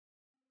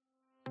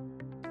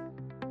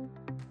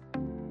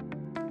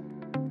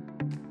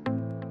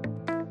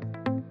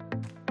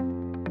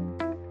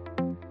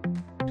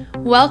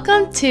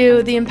Welcome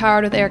to the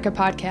Empowered with Erica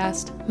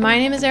podcast. My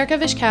name is Erica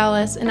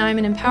Vishkalis, and I'm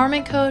an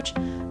empowerment coach,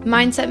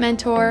 mindset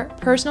mentor,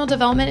 personal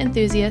development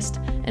enthusiast,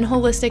 and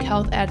holistic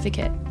health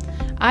advocate.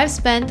 I've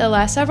spent the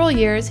last several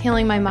years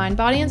healing my mind,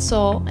 body, and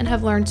soul, and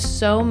have learned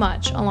so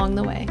much along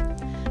the way.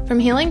 From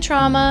healing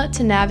trauma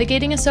to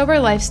navigating a sober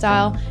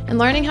lifestyle and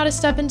learning how to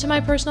step into my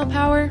personal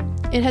power,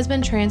 it has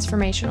been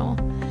transformational.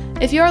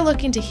 If you are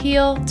looking to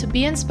heal, to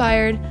be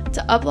inspired,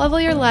 to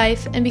uplevel your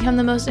life, and become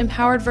the most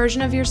empowered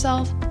version of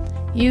yourself,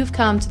 you've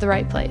come to the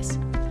right place.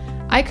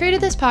 I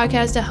created this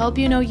podcast to help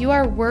you know you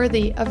are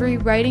worthy of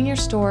rewriting your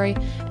story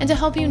and to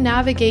help you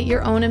navigate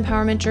your own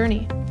empowerment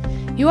journey.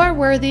 You are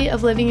worthy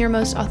of living your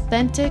most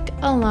authentic,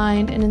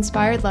 aligned, and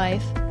inspired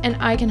life, and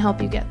I can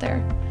help you get there.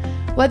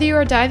 Whether you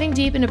are diving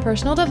deep into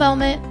personal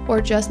development or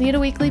just need a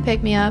weekly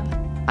pick-me-up,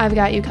 I've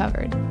got you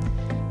covered.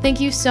 Thank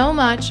you so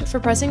much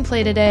for pressing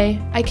play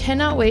today. I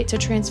cannot wait to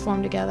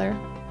transform together.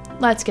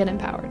 Let's get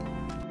empowered.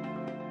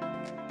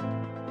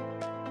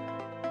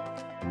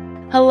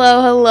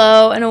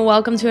 Hello, and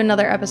welcome to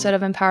another episode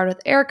of Empowered with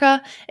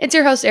Erica. It's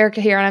your host,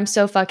 Erica here, and I'm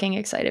so fucking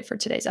excited for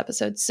today's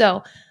episode.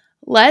 So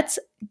let's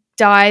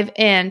dive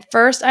in.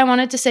 First, I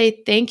wanted to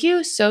say thank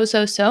you so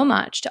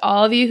much to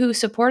all of you who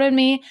supported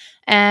me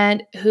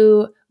and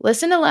who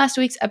listened to last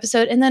week's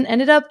episode and then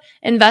ended up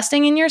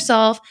investing in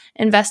yourself,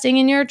 investing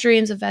in your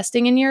dreams,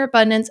 investing in your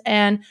abundance,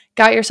 and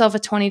got yourself a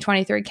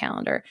 2023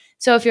 calendar.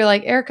 So if you're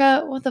like,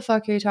 Erica, what the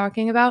fuck are you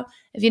talking about?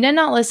 If you did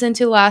not listen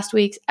to last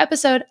week's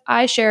episode,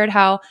 I shared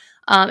how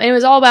it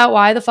was all about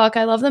why the fuck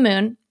I love the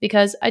moon,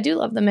 because I do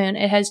love the moon.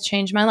 It has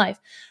changed my life.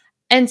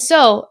 And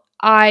so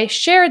I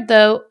shared,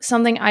 though,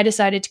 something I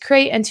decided to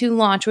create and to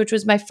launch, which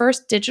was my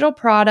first digital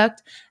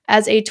product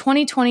as a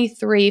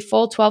 2023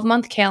 full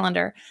 12-month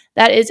calendar.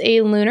 That is a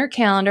lunar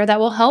calendar that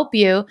will help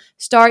you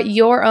start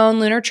your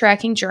own lunar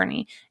tracking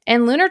journey.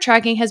 And lunar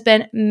tracking has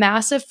been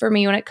massive for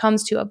me when it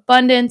comes to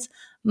abundance,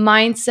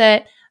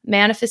 mindset,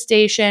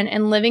 manifestation,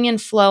 and living in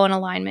flow and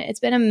alignment. It's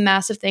been a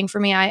massive thing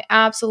for me. I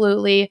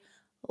absolutely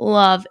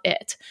love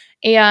it.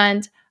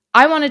 And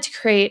I wanted to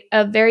create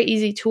a very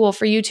easy tool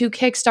for you to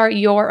kickstart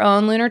your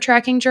own lunar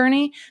tracking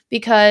journey,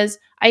 because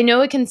I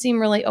know it can seem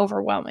really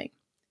overwhelming.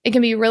 It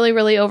can be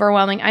really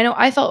overwhelming. I know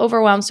I felt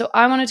overwhelmed, so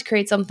I wanted to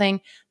create something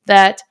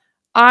that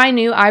I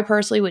knew I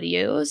personally would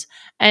use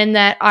and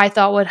that I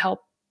thought would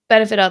help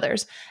benefit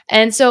others.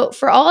 And so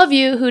for all of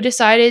you who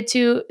decided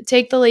to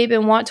take the leap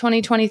and want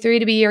 2023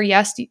 to be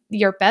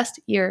your best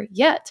year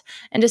yet,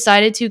 and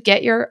decided to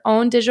get your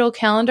own digital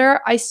calendar,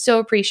 I so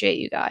appreciate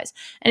you guys.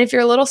 And if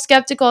you're a little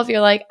skeptical, if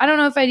you're like, I don't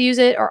know if I'd use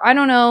it, or I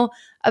don't know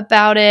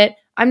about it,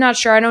 I'm not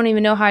sure, I don't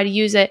even know how to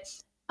use it.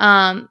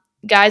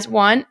 Guys,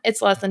 one,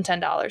 it's less than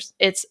 $10.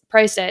 It's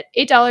priced at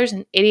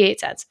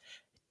 $8.88.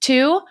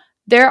 Two,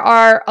 there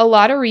are a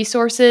lot of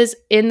resources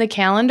in the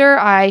calendar.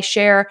 I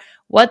share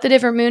what the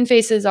different moon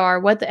phases are,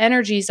 what the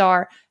energies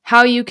are,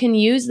 how you can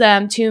use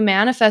them to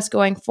manifest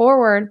going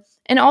forward.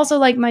 And also,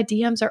 like, my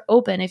DMs are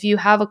open. If you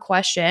have a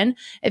question,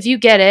 if you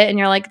get it and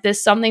you're like,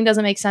 this something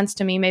doesn't make sense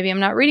to me, maybe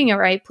I'm not reading it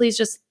right, please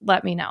just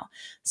let me know.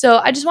 So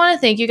I just want to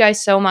thank you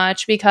guys so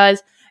much,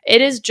 because it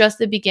is just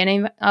the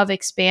beginning of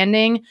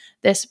expanding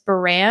this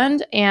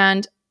brand,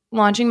 and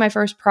launching my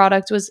first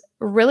product was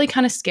really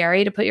kind of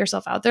scary to put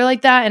yourself out there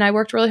like that. And I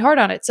worked really hard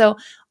on it. So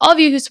all of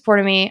you who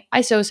supported me,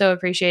 I so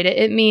appreciate it.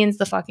 It means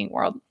the fucking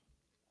world.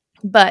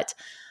 But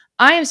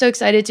I am so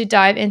excited to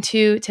dive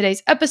into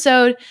today's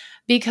episode,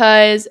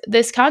 because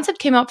this concept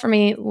came up for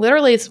me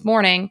literally this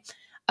morning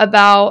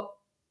about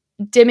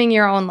dimming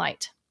your own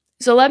light.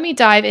 So let me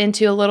dive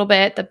into a little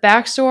bit the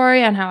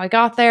backstory on how I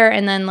got there,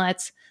 and then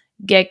let's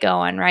get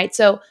going, right?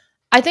 So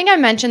I think I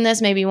mentioned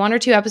this maybe 1 or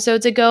 2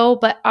 episodes ago,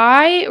 but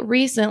I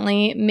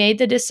recently made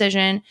the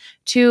decision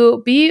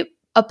to be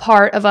a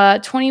part of a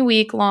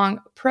 20-week long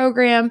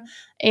program.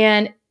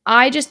 And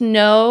I just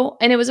know,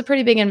 and it was a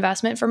pretty big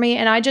investment for me,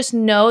 and I just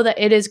know that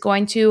it is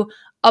going to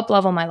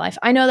up-level my life.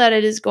 I know that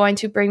it is going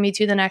to bring me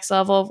to the next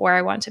level of where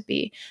I want to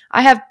be.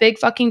 I have big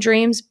fucking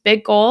dreams,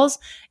 big goals,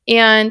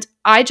 and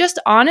I just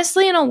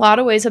honestly, in a lot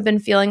of ways, have been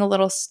feeling a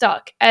little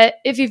stuck.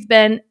 If you've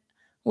been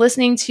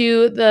listening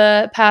to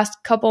the past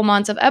couple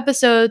months of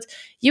episodes,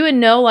 you would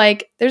know,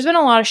 like, there's been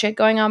a lot of shit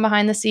going on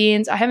behind the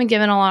scenes. I haven't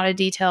given a lot of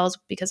details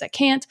because I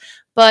can't,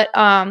 but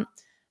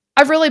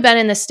I've really been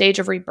in this stage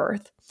of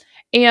rebirth.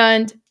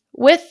 And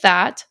with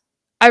that,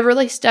 I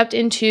really stepped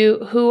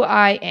into who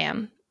I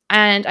am.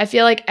 And I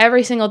feel like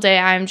every single day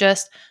I'm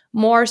just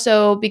more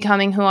so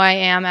becoming who I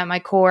am at my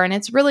core. And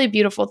it's really a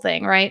beautiful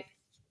thing, right?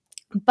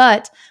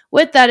 But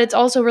with that, it's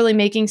also really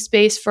making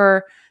space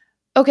for,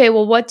 okay,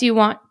 well, what do you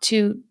want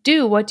to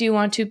do? What do you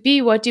want to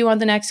be? What do you want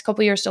the next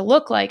couple years to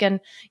look like? And,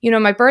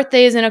 my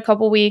birthday is in a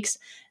couple weeks.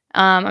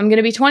 I'm going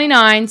to be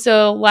 29.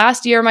 So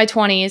last year, my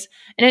 20s.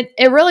 And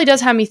it really does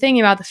have me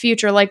thinking about the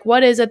future. Like,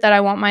 what is it that I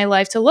want my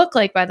life to look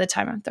like by the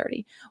time I'm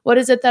 30? What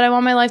is it that I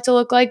want my life to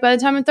look like by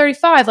the time I'm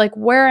 35? Like,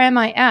 where am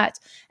I at?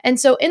 And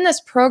so in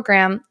this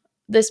program,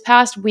 this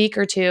past week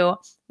or two,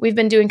 we've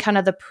been doing kind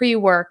of the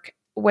pre-work,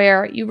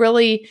 where you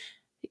really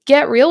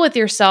get real with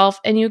yourself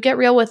and you get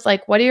real with,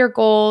 like, what are your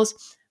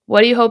goals?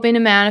 What are you hoping to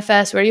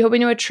manifest? What are you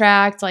hoping to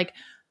attract? Like,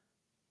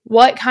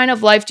 what kind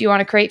of life do you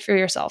want to create for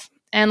yourself?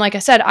 And like I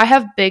said, I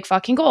have big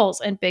fucking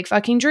goals and big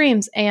fucking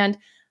dreams. And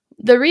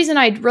the reason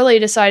I really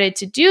decided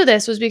to do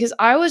this was because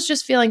I was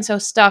just feeling so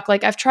stuck.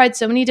 Like, I've tried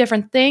so many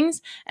different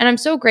things and I'm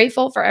so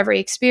grateful for every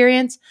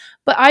experience,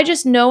 but I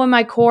just know in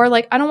my core,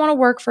 like, I don't want to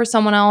work for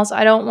someone else.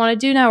 I don't want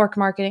to do network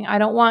marketing. I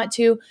don't want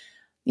to,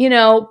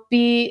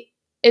 be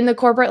in the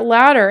corporate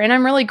ladder. And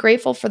I'm really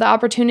grateful for the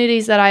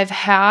opportunities that I've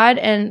had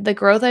and the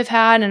growth I've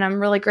had. And I'm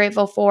really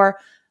grateful for,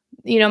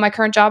 my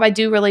current job. I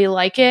do really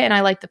like it and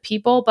I like the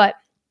people, but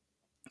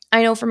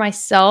I know for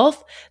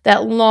myself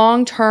that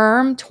long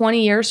term,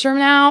 20 years from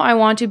now, I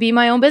want to be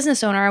my own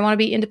business owner. I want to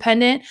be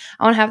independent.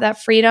 I want to have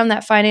that freedom,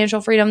 that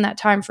financial freedom, that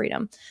time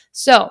freedom.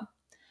 So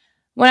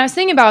when I was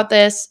thinking about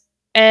this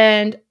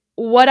and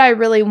what I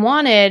really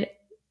wanted,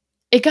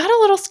 it got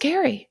a little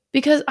scary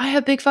because I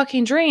have big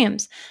fucking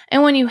dreams.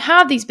 And when you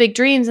have these big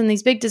dreams and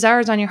these big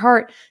desires on your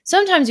heart,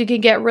 sometimes you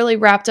can get really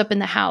wrapped up in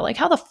the how. Like,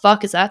 how the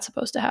fuck is that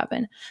supposed to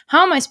happen?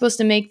 How am I supposed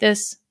to make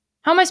this?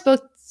 How am I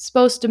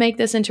supposed to make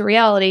this into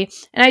reality?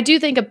 And I do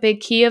think a big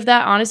key of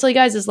that, honestly,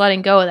 guys, is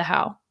letting go of the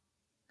how.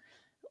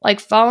 Like,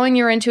 following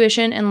your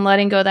intuition and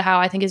letting go of the how,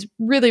 I think is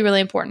really,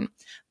 really important.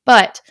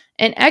 But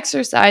an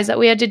exercise that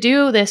we had to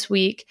do this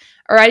week,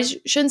 or I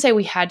shouldn't say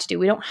we had to do,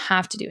 we don't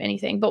have to do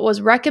anything, but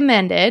was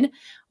recommended,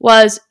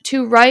 was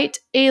to write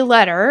a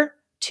letter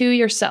to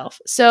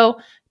yourself. So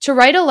to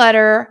write a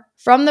letter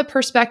from the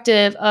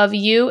perspective of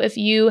you, if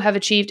you have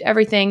achieved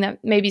everything that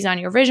maybe is on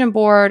your vision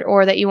board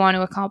or that you want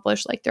to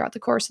accomplish like throughout the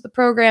course of the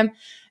program,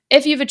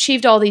 if you've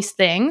achieved all these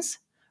things,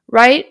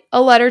 write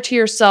a letter to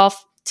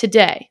yourself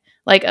today,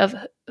 like of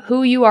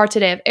who you are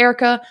today, of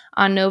Erica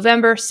on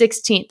November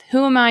 16th.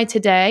 Who am I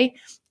today?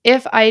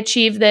 If I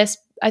achieve this,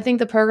 I think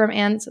the program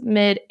ends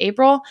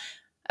mid-April.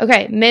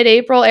 Okay,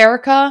 mid-April,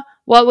 Erica,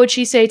 what would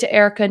she say to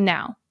Erica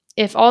now?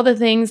 If all the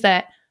things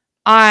that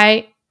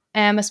I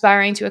am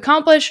aspiring to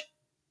accomplish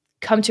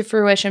come to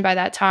fruition by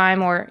that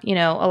time, or,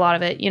 a lot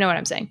of it, you know what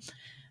I'm saying.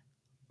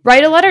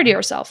 Write a letter to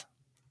yourself.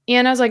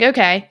 And I was like,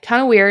 okay,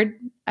 kind of weird.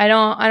 I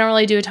don't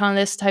really do a ton of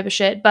this type of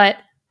shit, but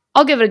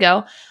I'll give it a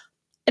go.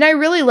 And I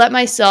really let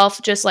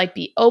myself just like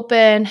be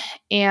open,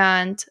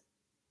 and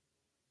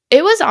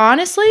it was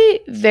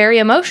honestly very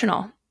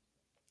emotional.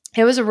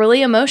 It was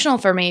really emotional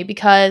for me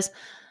because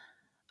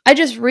I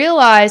just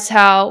realized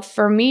how,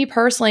 for me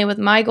personally, with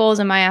my goals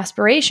and my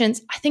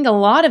aspirations, I think a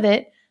lot of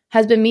it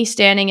has been me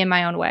standing in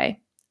my own way.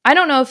 I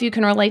don't know if you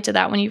can relate to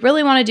that. When you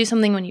really want to do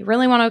something, when you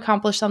really want to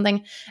accomplish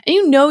something,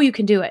 and you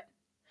can do it.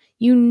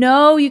 You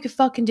know you could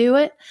fucking do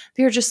it,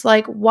 but you're just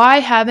like,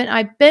 why haven't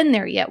I been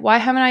there yet? Why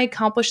haven't I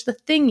accomplished the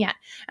thing yet?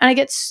 And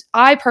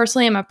I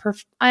personally am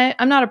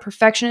I'm not a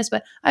perfectionist,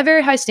 but I have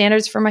very high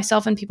standards for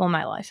myself and people in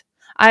my life.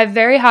 I have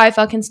very high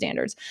fucking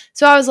standards.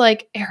 So I was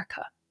like,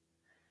 Erica,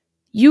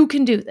 you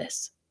can do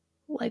this.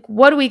 Like,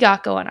 what do we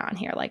got going on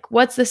here? Like,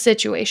 what's the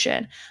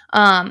situation?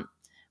 Why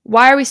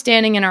are we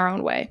standing in our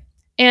own way?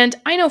 And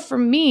I know for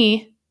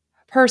me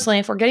personally,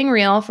 if we're getting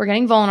real, if we're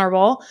getting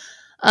vulnerable,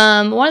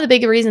 one of the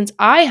big reasons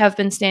I have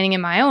been standing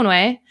in my own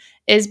way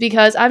is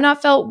because I've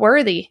not felt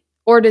worthy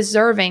or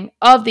deserving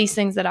of these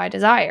things that I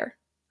desire.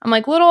 I'm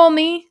like, little old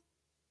me?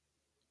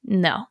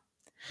 No,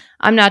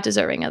 I'm not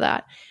deserving of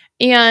that.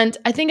 And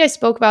I think I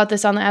spoke about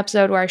this on the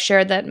episode where I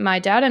shared that my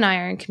dad and I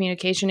are in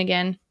communication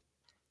again.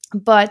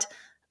 But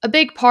a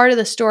big part of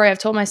the story I've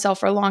told myself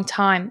for a long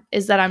time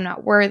is that I'm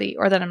not worthy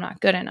or that I'm not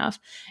good enough.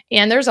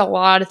 And there's a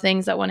lot of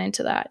things that went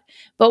into that.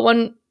 But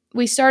when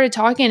we started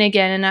talking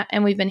again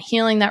and we've been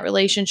healing that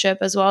relationship,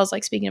 as well as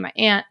like speaking to my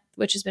aunt,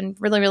 which has been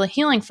really, really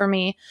healing for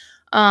me,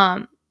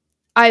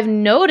 I've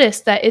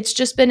noticed that it's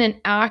just been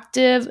an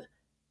active,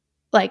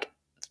 what's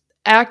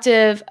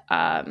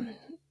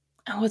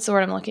the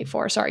word I'm looking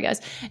for? Sorry,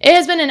 guys. It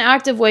has been an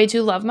active way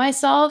to love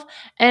myself.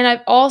 And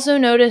I've also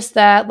noticed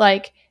that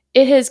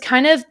it has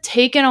kind of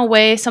taken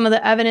away some of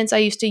the evidence I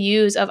used to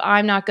use of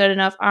I'm not good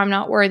enough, I'm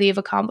not worthy of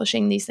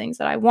accomplishing these things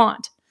that I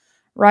want,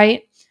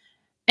 right?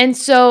 And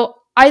so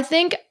I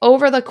think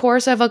over the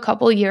course of a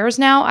couple years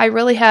now, I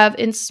really have,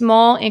 in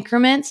small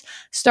increments,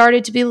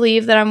 started to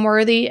believe that I'm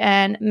worthy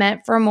and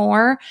meant for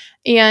more,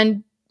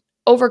 and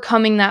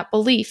overcoming that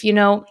belief.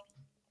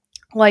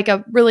 Like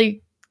a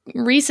really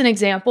recent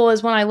example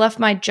is when I left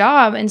my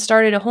job and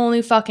started a whole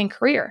new fucking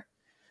career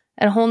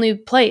at a whole new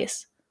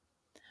place.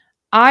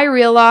 I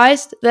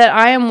realized that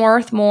I am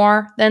worth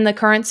more than the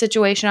current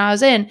situation I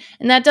was in.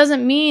 And that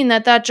doesn't mean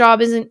that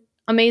job isn't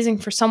amazing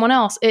for someone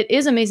else. It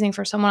is amazing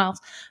for someone else.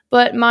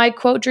 But my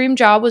quote dream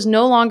job was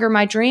no longer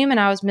my dream, and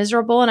I was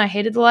miserable and I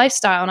hated the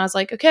lifestyle. And I was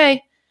like,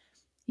 okay,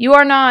 you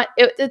are not,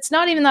 it's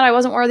not even that I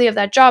wasn't worthy of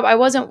that job. I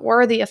wasn't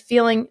worthy of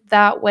feeling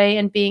that way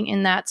and being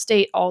in that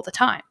state all the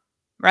time,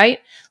 right?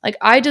 Like,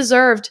 I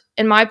deserved,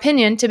 in my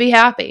opinion, to be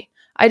happy.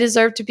 I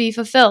deserved to be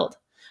fulfilled.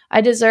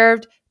 I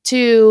deserved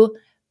to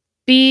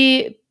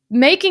be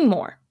making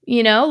more,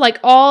 like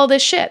all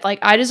this shit. Like,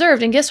 I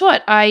deserved. And guess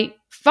what? I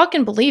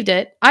fucking believed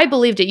it. I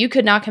believed it. You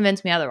could not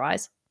convince me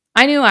otherwise.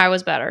 I knew I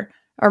was better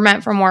or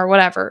meant for more,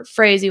 whatever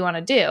phrase you want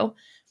to do.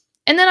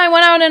 And then I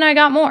went out and I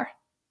got more.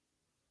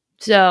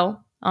 So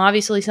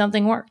obviously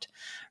something worked,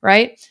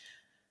 right?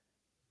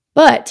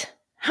 But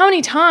how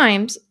many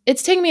times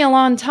it's taken me a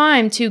long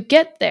time to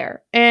get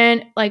there.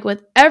 And like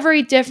with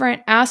every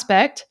different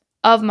aspect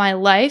of my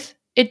life,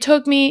 it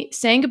took me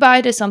saying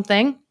goodbye to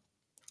something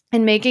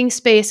and making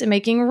space and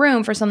making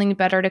room for something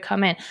better to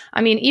come in.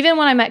 I mean, even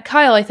when I met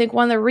Kyle, I think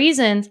one of the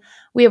reasons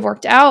we have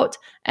worked out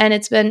and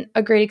it's been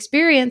a great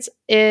experience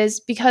is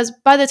because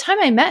by the time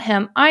I met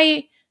him,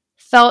 I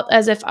felt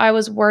as if I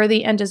was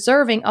worthy and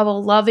deserving of a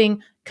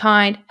loving,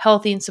 kind,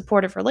 healthy, and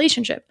supportive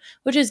relationship,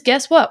 which is,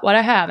 guess what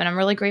I have, and I'm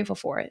really grateful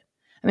for it.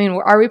 I mean,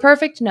 are we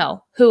perfect?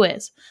 No. Who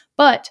is?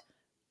 But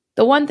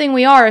the one thing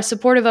we are is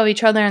supportive of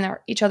each other and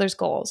each other's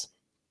goals.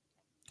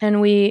 And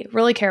we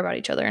really care about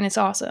each other, and it's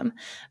awesome.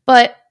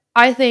 But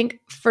I think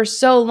for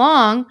so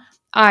long,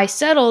 I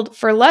settled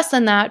for less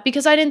than that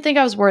because I didn't think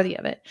I was worthy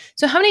of it.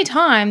 So how many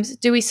times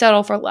do we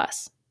settle for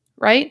less,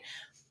 right?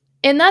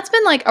 And that's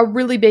been like a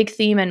really big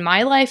theme in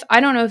my life. I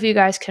don't know if you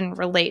guys can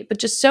relate, but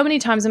just so many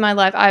times in my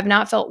life, I have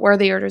not felt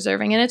worthy or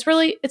deserving. And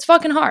it's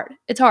fucking hard.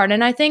 It's hard.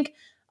 And I think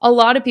a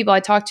lot of people I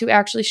talk to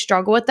actually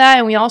struggle with that.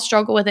 And we all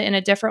struggle with it in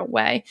a different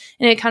way.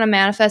 And it kind of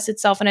manifests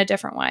itself in a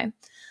different way.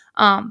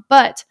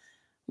 But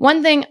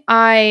one thing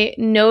I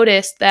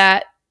noticed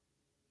that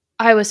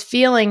I was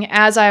feeling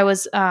as I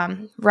was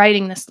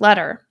writing this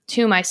letter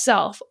to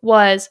myself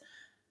was,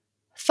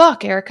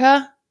 fuck,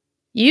 Erica,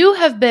 you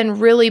have been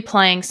really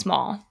playing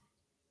small.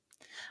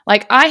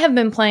 Like, I have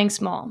been playing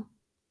small.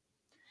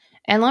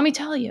 And let me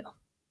tell you,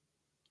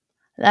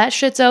 that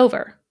shit's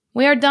over.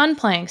 We are done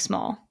playing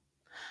small.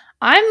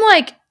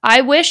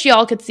 I wish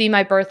y'all could see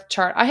my birth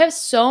chart. I have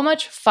so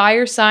much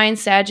fire sign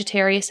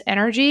Sagittarius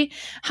energy.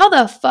 How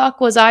the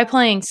fuck was I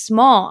playing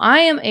small? I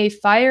am a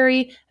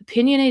fiery,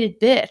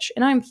 opinionated bitch,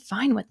 and I'm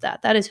fine with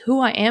that. That is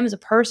who I am as a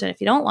person. If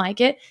you don't like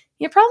it,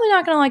 you're probably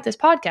not going to like this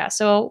podcast.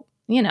 So,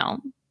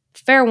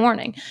 fair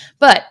warning.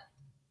 But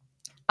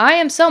I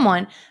am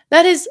someone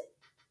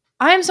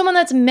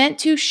that's meant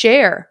to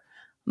share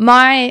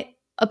my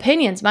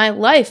opinions, my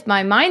life,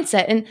 my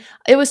mindset. And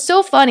it was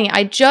so funny.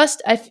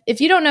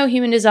 If you don't know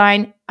human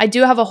design, I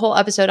do have a whole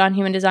episode on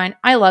human design.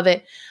 I love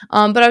it.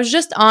 But I was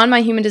just on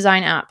my human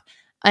design app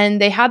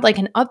and they had like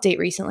an update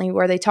recently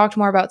where they talked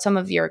more about some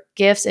of your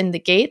gifts and the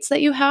gates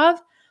that you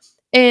have.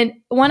 And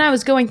when I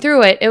was going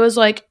through it, it was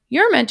like,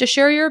 you're meant to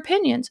share your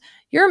opinions.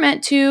 You're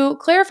meant to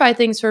clarify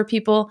things for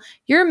people.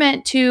 You're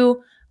meant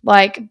to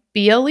like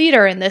be a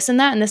leader and this and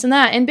that and this and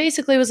that. And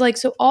basically it was like,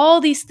 so all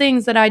these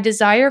things that I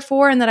desire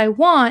for and that I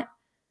want,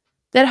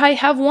 that I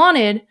have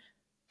wanted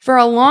for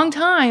a long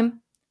time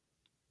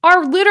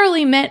are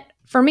literally meant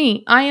for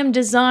me. I am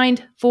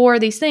designed for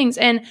these things.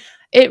 And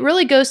it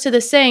really goes to the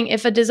saying,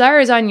 if a desire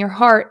is on your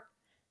heart,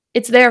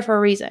 it's there for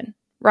a reason,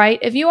 right?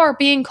 If you are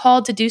being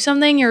called to do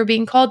something, you're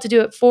being called to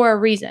do it for a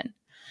reason.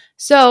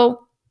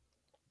 So,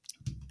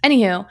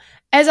 anywho,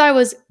 as I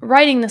was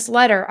writing this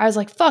letter, I was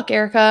like, fuck,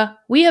 Erica,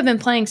 we have been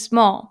playing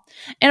small.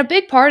 And a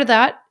big part of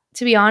that,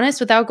 to be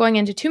honest, without going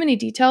into too many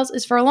details,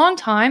 is for a long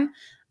time,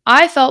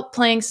 I felt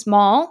playing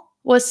small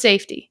was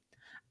safety.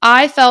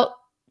 I felt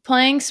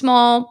playing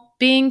small,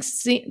 being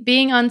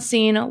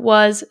unseen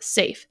was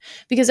safe.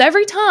 Because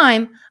every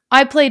time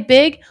I played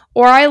big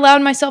or I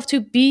allowed myself to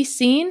be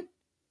seen,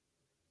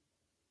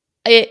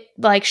 it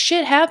like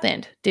shit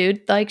happened,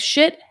 dude. Like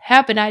shit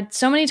happened. I had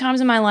so many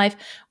times in my life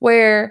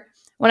where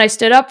when I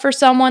stood up for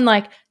someone,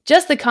 like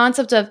just the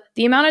concept of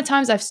the amount of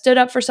times I've stood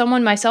up for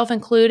someone, myself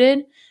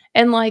included,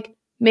 and like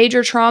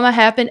major trauma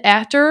happened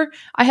after,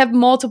 I have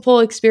multiple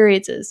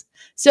experiences.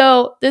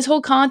 So this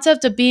whole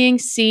concept of being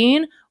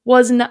seen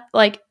was not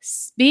like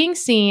being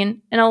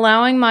seen and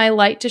allowing my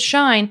light to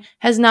shine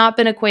has not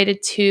been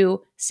equated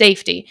to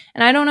safety.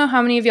 And I don't know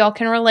how many of y'all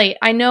can relate.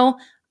 I know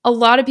a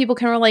lot of people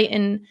can relate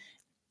in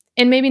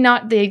maybe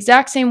not the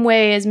exact same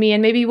way as me,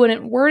 and maybe you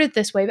wouldn't word it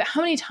this way, but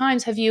how many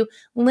times have you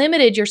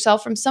limited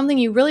yourself from something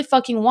you really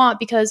fucking want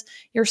because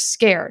you're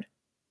scared?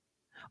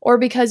 Or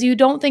because you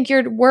don't think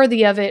you're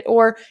worthy of it,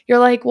 or you're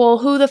like, well,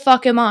 who the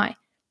fuck am I?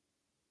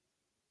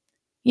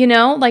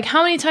 Like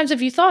how many times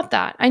have you thought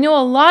that? I know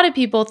a lot of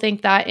people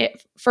think that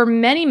for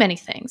many, many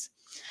things.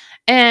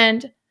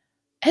 And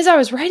as I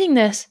was writing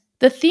this,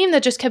 the theme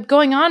that just kept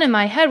going on in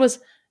my head was,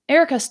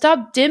 Erica,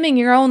 stop dimming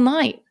your own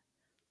light.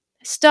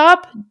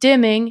 Stop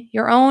dimming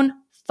your own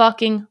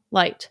fucking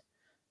light.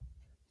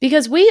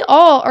 Because we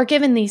all are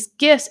given these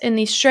gifts and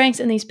these strengths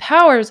and these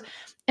powers,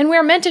 and we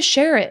are meant to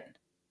share it.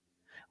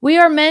 We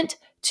are meant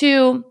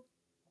to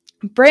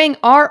bring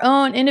our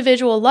own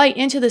individual light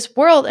into this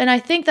world, and I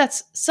think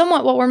that's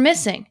somewhat what we're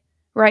missing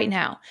right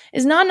now,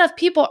 is not enough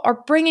people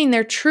are bringing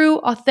their true,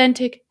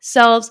 authentic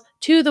selves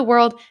to the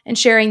world and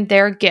sharing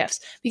their gifts.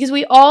 Because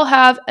we all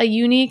have a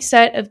unique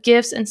set of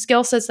gifts and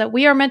skill sets that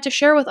we are meant to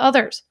share with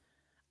others.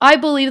 I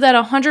believe that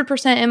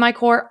 100% in my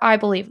core. I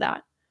believe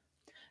that.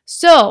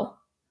 So,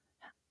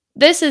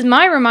 this is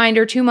my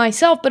reminder to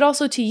myself, but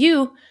also to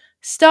you.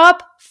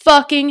 Stop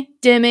fucking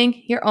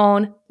dimming your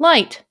own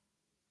light.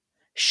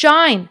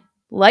 Shine.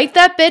 Light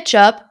that bitch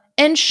up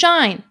and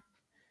shine.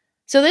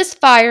 So this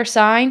fire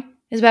sign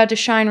is about to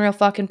shine real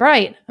fucking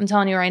bright. I'm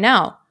telling you right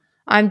now.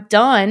 I'm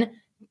done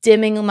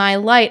dimming my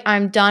light.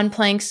 I'm done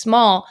playing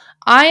small.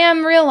 I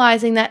am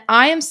realizing that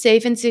I am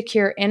safe and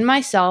secure in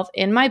myself,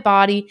 in my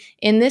body,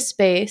 in this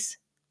space,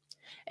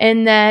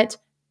 and that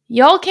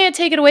y'all can't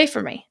take it away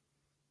from me.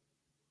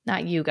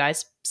 Not you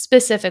guys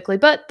specifically,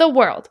 but the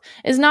world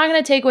is not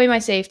going to take away my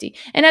safety.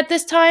 And at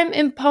this time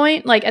in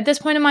point, like at this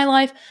point in my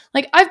life,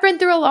 like I've been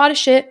through a lot of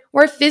shit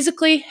where I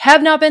physically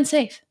have not been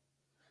safe.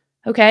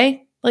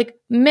 Okay? Like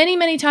many,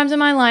 many times in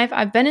my life,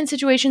 I've been in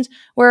situations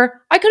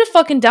where I could have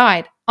fucking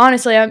died.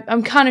 Honestly,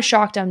 I'm kind of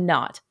shocked I'm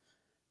not.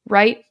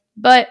 Right?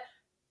 But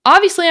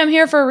obviously, I'm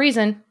here for a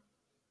reason.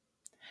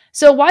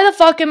 So why the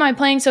fuck am I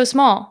playing so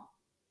small?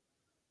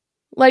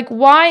 Like,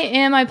 why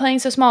am I playing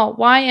so small?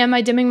 Why am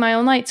I dimming my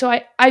own light? So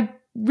I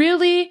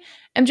really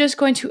am just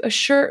going to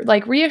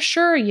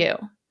reassure you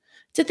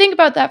to think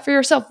about that for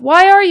yourself.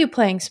 Why are you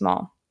playing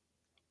small?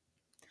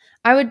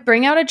 I would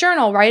bring out a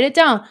journal, write it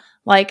down.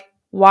 Like,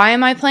 why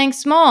am I playing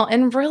small?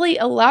 And really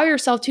allow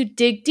yourself to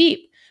dig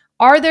deep.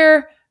 Are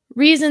there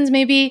reasons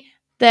maybe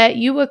that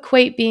you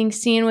equate being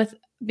seen with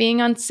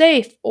being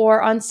unsafe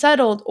or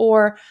unsettled,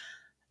 or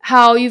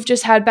how you've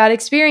just had bad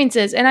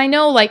experiences? And I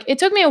know like it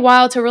took me a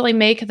while to really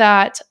make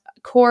that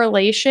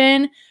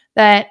correlation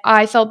that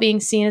I felt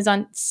being seen as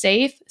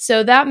unsafe.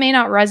 So that may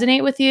not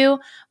resonate with you,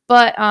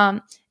 but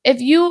if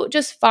you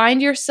just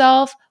find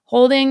yourself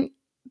holding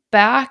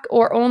back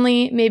or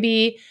only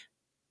maybe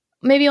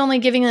only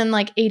giving them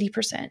like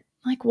 80%,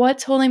 like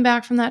what's holding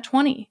back from that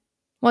 20?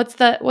 What's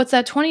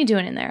that 20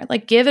 doing in there?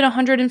 Like give it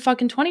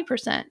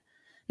 120%,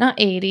 not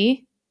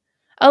 80.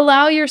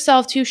 Allow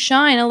yourself to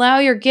shine. Allow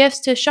your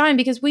gifts to shine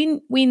because we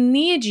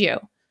need you.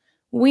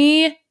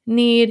 We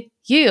need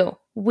you.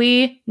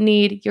 We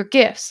need your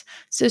gifts.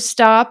 So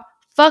stop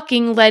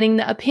fucking letting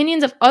the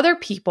opinions of other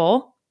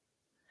people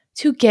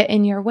to get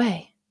in your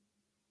way.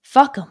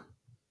 Fuck them.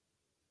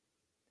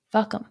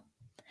 Fuck them.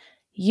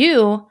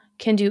 You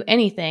can do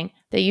anything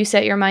that you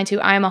set your mind to.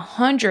 I am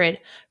 100%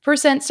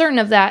 certain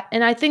of that.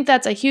 And I think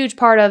that's a huge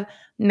part of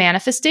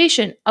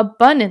manifestation,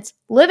 abundance,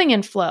 living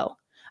in flow.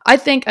 I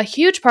think a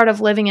huge part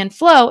of living in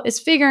flow is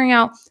figuring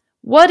out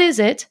what is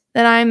it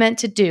that I'm meant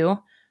to do?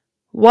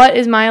 What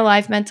is my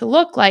life meant to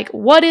look like?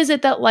 What is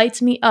it that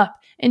lights me up?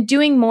 And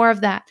doing more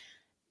of that.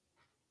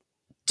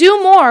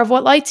 Do more of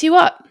what lights you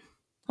up.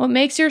 What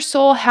makes your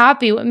soul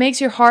happy? What makes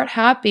your heart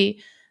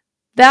happy?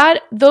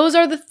 Those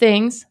are the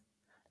things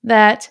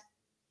that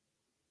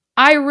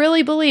I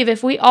really believe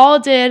if we all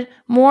did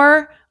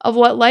more of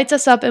what lights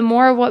us up and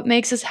more of what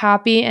makes us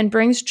happy and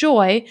brings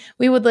joy,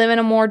 we would live in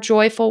a more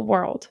joyful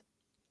world.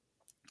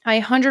 I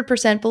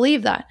 100%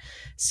 believe that.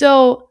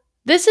 So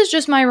this is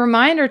just my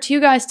reminder to you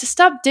guys to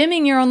stop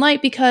dimming your own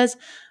light because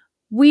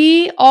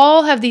we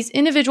all have these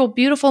individual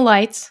beautiful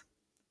lights.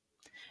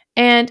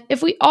 And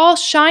if we all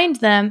shined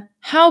them,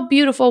 how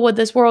beautiful would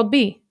this world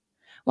be?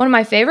 One of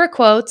my favorite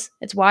quotes,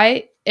 it's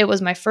why it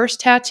was my first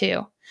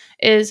tattoo,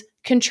 is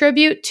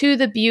contribute to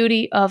the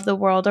beauty of the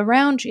world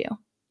around you.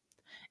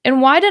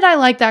 And why did I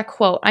like that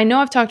quote? I know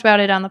I've talked about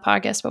it on the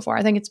podcast before.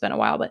 I think it's been a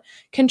while, but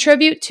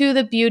contribute to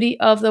the beauty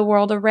of the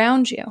world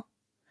around you.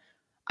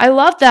 I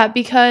love that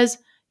because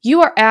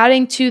you are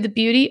adding to the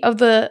beauty of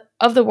the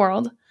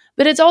world,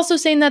 but it's also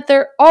saying that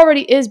there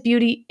already is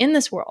beauty in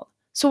this world.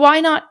 So why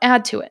not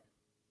add to it?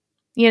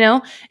 You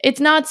know, it's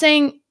not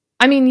saying,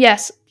 I mean,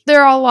 yes,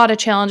 there are a lot of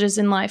challenges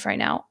in life right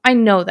now. I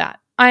know that.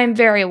 I am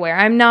very aware.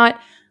 I'm not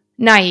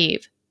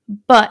naive,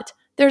 but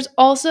there's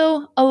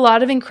also a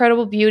lot of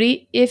incredible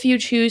beauty if you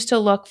choose to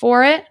look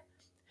for it.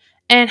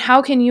 And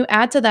how can you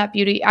add to that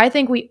beauty? I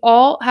think we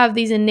all have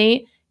these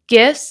innate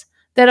gifts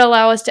that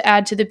allow us to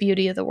add to the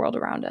beauty of the world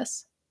around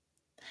us.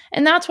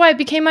 And that's why it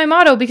became my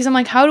motto, because I'm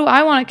like, how do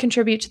I want to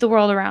contribute to the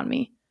world around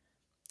me?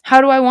 How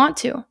do I want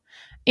to?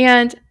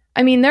 And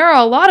I mean, there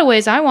are a lot of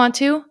ways I want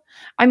to.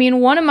 I mean,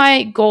 one of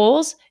my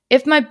goals,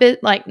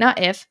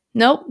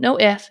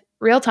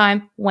 real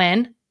time,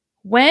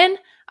 when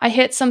I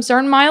hit some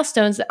certain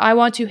milestones that I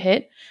want to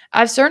hit, I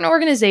have certain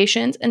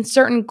organizations and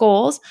certain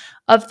goals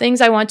of things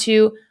I want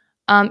to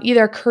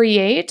either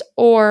create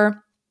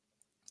or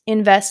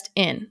invest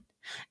in.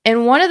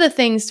 And one of the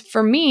things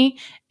for me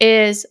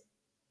is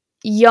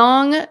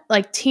young,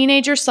 like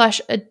teenagers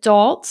 /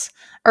 adults,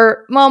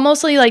 or well,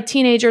 mostly like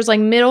teenagers, like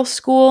middle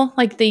school,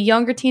 like the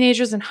younger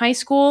teenagers in high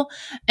school,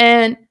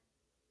 and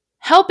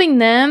helping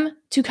them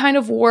to kind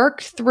of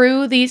work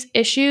through these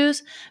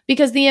issues,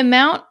 because the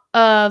amount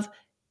of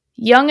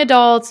young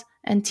adults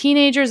and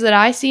teenagers that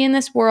I see in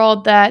this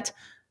world that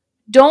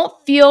don't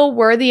feel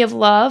worthy of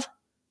love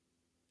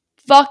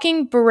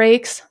fucking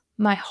breaks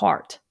my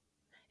heart.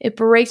 It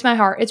breaks my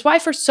heart. It's why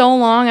for so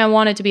long I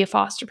wanted to be a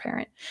foster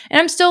parent. And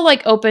I'm still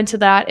like open to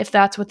that if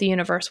that's what the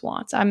universe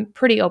wants. I'm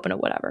pretty open to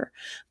whatever.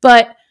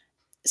 But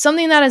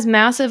something that is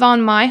massive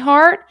on my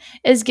heart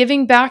is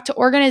giving back to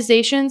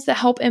organizations that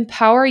help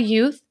empower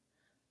youth,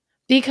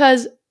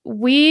 because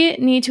we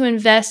need to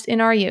invest in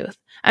our youth.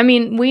 I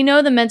mean, we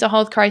know the mental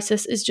health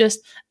crisis is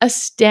just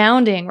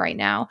astounding right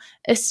now,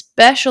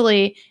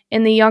 especially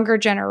in the younger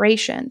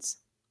generations.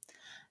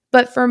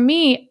 But for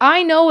me,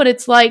 I know what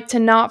it's like to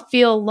not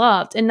feel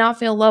loved and not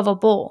feel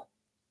lovable.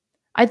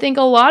 I think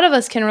a lot of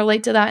us can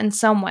relate to that in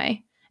some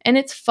way, and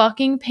it's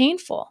fucking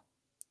painful.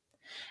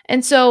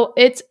 And so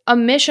it's a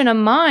mission of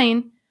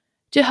mine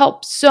to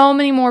help so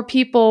many more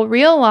people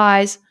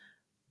realize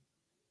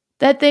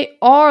that they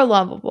are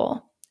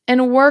lovable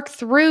and work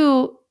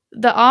through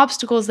the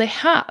obstacles they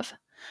have,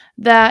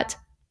 that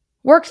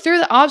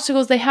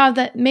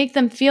make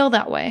them feel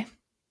that way.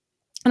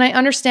 And I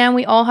understand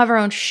we all have our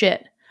own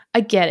shit.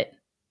 I get it.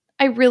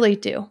 I really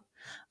do.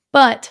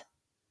 But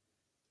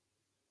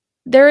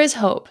there is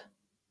hope.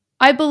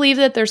 I believe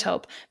that there's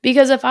hope,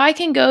 because if I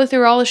can go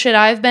through all the shit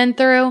I've been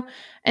through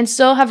and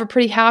still have a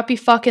pretty happy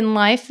fucking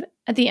life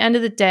at the end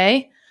of the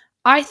day,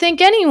 I think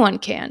anyone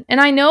can.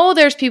 And I know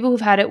there's people who've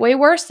had it way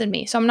worse than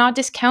me, so I'm not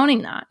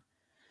discounting that.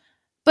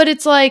 But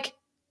it's like,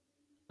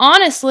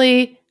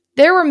 honestly,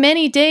 there were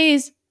many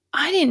days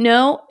I didn't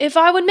know if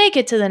I would make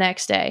it to the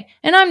next day,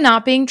 and I'm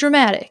not being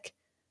dramatic.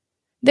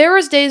 There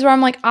was days where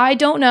I'm like, I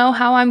don't know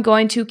how I'm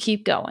going to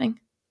keep going.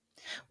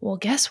 Well,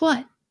 guess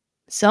what?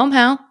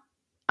 Somehow,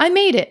 I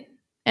made it.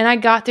 And I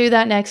got through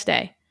that next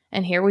day.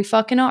 And here we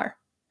fucking are.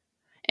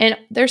 And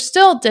there's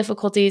still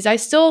difficulties. I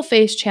still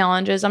face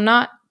challenges. I'm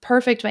not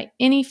perfect by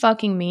any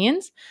fucking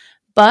means.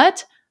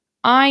 But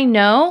I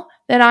know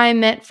that I am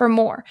meant for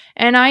more.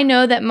 And I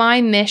know that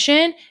my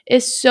mission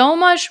is so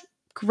much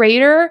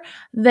greater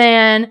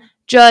than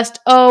just,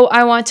 oh,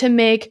 I want to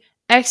make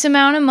X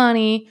amount of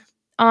money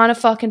on a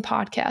fucking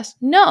podcast.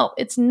 No,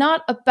 it's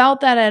not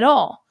about that at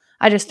all.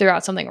 I just threw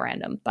out something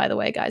random, by the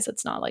way, guys.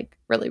 It's not like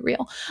really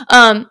real.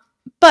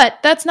 But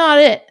that's not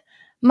it.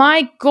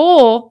 My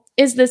goal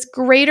is this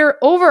greater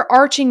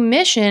overarching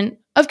mission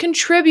of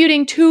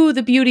contributing to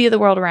the beauty of the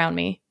world around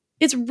me.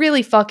 It's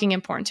really fucking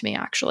important to me,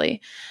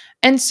 actually.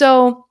 And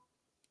so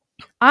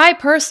I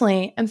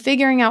personally am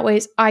figuring out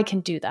ways I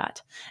can do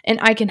that, and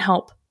I can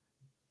help.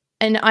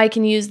 And I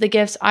can use the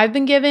gifts I've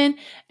been given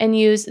and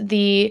use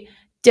the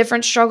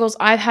different struggles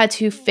I've had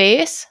to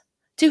face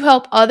to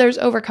help others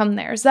overcome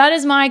theirs. That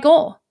is my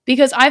goal,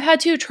 because I've had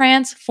to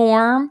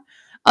transform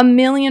a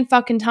million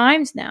fucking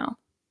times now.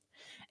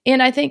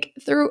 And I think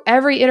through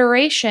every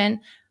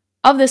iteration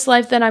of this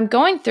life that I'm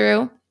going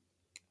through,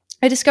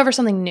 I discover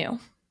something new.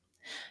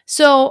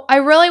 So I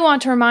really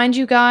want to remind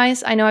you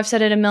guys, I know I've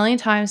said it a million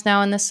times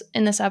now in this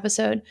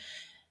episode,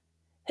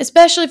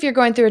 especially if you're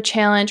going through a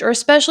challenge, or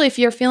especially if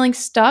you're feeling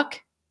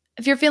stuck.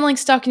 If you're feeling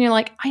stuck and you're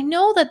like, I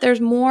know that there's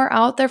more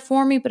out there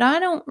for me, but I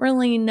don't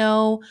really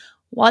know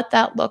what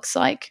that looks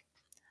like.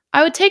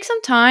 I would take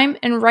some time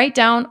and write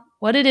down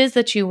what it is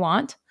that you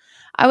want.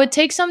 I would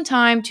take some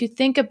time to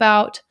think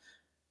about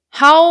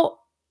how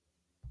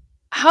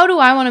do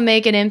I want to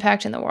make an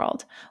impact in the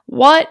world?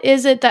 What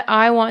is it that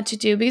I want to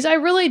do? Because I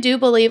really do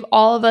believe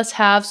all of us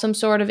have some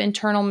sort of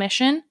internal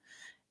mission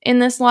in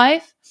this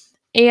life.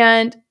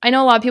 And I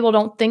know a lot of people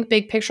don't think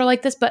big picture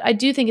like this, but I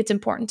do think it's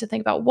important to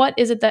think about, what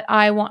is it that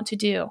I want to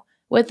do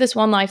with this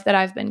one life that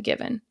I've been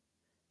given?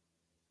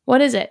 What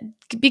is it?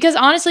 Because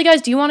honestly,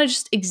 guys, do you want to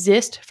just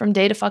exist from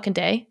day to fucking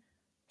day?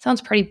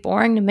 Sounds pretty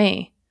boring to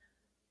me.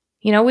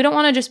 You know, we don't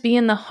want to just be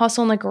in the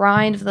hustle and the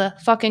grind of the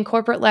fucking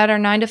corporate ladder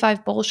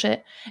 9-to-5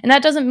 bullshit. And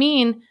that doesn't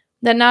mean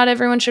that not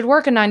everyone should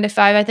work a 9-to-5.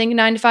 I think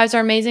 9-to-5s are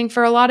amazing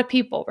for a lot of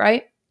people,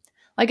 right?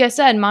 Like I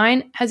said,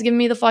 mine has given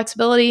me the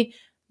flexibility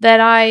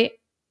that I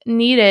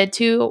needed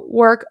to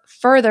work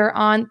further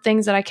on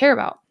things that I care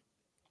about.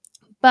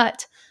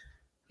 But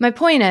my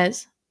point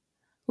is,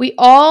 we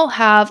all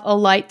have a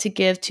light to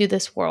give to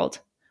this world.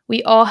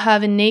 We all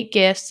have innate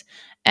gifts,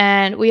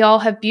 and we all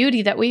have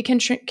beauty that we can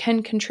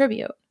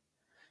contribute.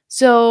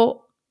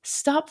 So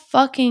stop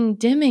fucking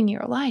dimming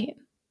your light.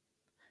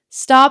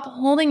 Stop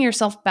holding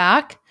yourself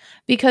back,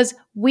 because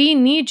we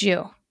need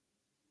you.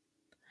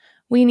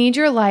 We need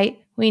your light.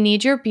 We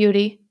need your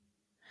beauty.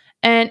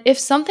 And if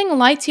something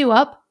lights you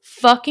up,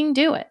 fucking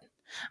do it.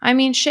 I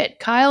mean, shit,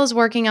 Kyle is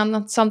working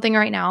on something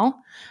right now,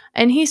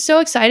 and he's so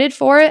excited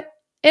for it.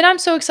 And I'm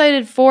so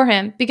excited for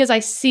him because I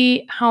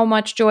see how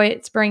much joy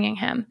it's bringing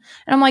him.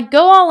 And I'm like,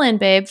 go all in,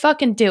 babe.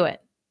 Fucking do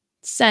it.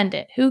 Send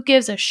it. Who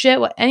gives a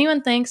shit what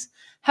anyone thinks?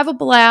 Have a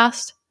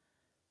blast.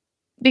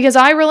 Because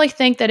I really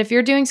think that if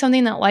you're doing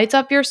something that lights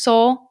up your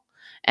soul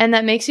and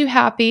that makes you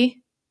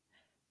happy,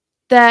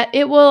 that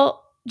it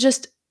will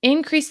just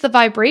increase the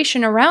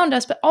vibration around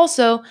us. But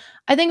also,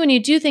 I think when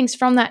you do things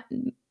from that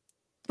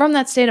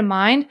state of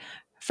mind,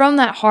 from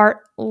that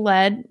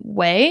heart-led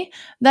way,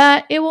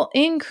 that it will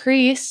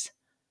increase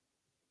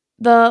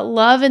the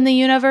love in the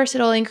universe.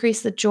 It'll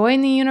increase the joy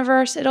in the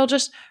universe. It'll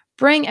just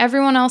bring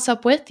everyone else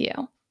up with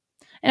you.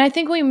 And I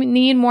think we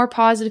need more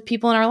positive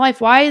people in our life.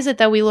 Why is it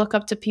that we look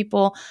up to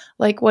people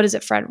like,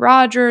 Fred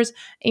Rogers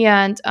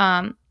and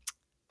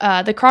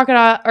the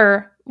crocodile,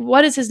 or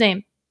what is his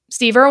name?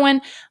 Steve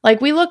Irwin.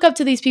 Like, we look up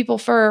to these people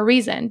for a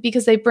reason,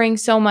 because they bring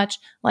so much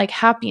like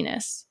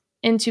happiness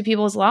into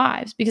people's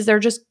lives, because they're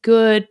just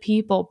good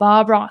people.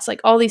 Bob Ross,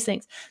 like all these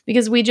things,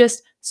 because we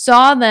just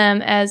saw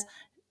them as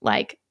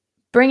like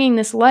bringing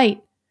this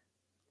light.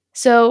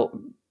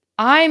 So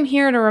I'm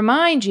here to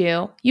remind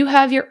you, you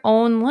have your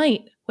own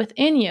light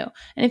within you.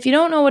 And if you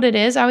don't know what it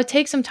is, I would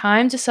take some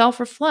time to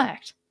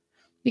self-reflect,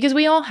 because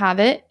we all have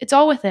it. It's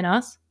all within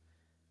us.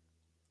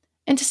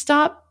 And to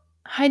stop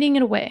hiding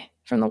it away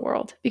from the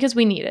world, because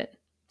we need it.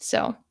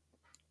 So,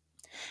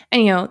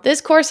 and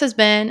this course has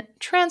been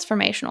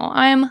transformational.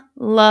 I'm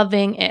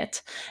loving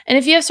it. And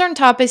if you have certain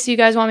topics you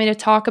guys want me to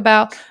talk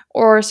about,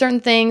 or certain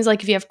things,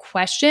 like if you have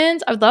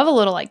questions, I would love a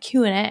little like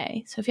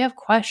Q&A. So if you have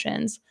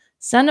questions,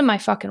 send them my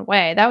fucking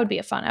way. That would be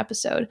a fun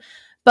episode.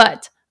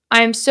 But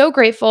I am so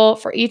grateful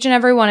for each and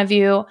every one of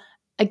you.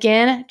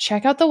 Again,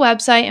 check out the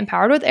website,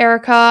 Empowered with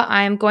Erica.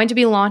 I am going to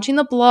be launching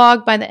the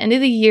blog by the end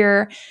of the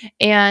year,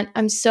 and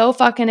I'm so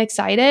fucking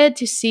excited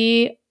to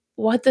see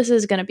what this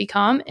is going to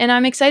become. And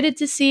I'm excited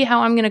to see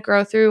how I'm going to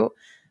grow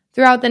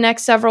throughout the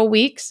next several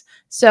weeks.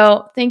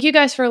 So thank you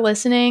guys for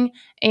listening,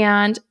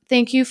 and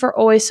thank you for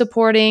always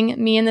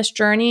supporting me in this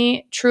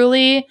journey.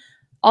 Truly,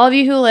 all of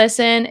you who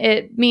listen,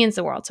 it means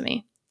the world to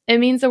me. It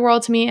means the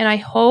world to me, and I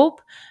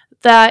hope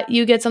that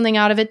you get something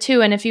out of it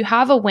too. And if you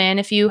have a win,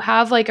 if you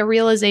have like a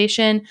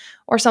realization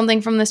or something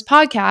from this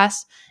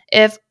podcast,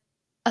 if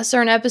a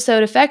certain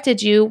episode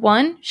affected you,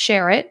 one,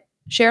 share it.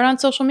 Share it on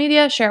social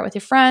media, share it with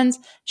your friends,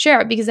 share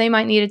it because they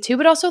might need it too,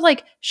 but also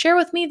like share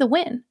with me the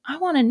win. I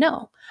want to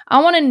know.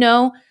 I want to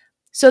know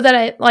so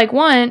that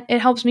one, it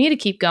helps me to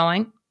keep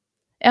going.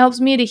 It helps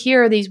me to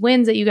hear these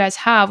wins that you guys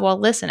have while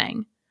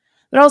listening.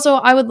 But also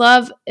I would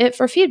love it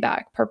for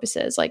feedback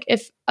purposes. Like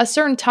if a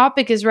certain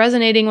topic is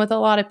resonating with a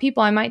lot of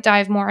people, I might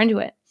dive more into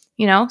it,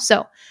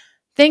 So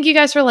thank you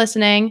guys for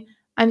listening.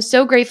 I'm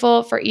so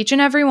grateful for each and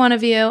every one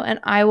of you,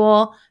 and I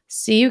will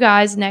see you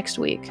guys next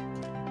week.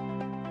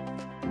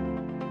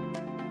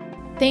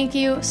 Thank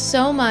you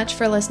so much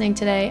for listening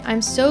today.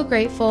 I'm so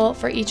grateful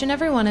for each and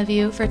every one of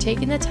you for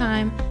taking the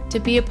time to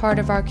be a part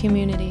of our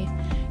community.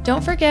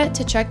 Don't forget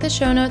to check the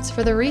show notes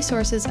for the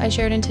resources I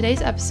shared in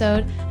today's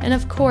episode, and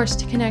of course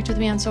to connect with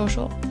me on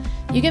social.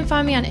 You can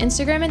find me on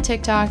Instagram and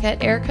TikTok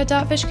at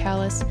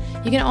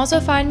erica.vishkalis. You can also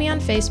find me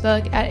on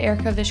Facebook at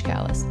Erica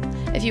Vishkalis.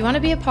 If you want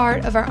to be a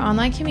part of our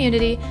online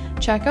community,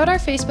 check out our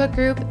Facebook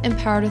group,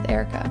 Empowered with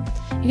Erica.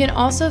 You can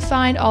also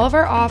find all of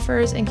our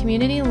offers and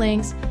community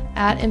links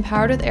at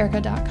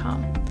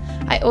empoweredwitherica.com.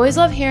 I always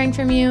love hearing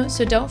from you,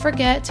 so don't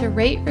forget to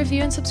rate,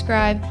 review, and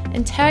subscribe,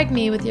 and tag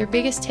me with your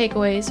biggest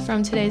takeaways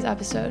from today's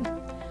episode.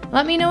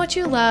 Let me know what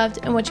you loved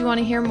and what you want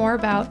to hear more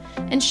about,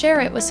 and share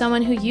it with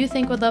someone who you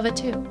think would love it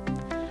too.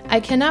 I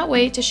cannot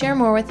wait to share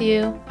more with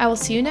you. I will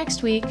see you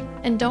next week,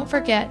 and don't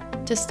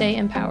forget to stay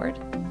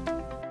empowered.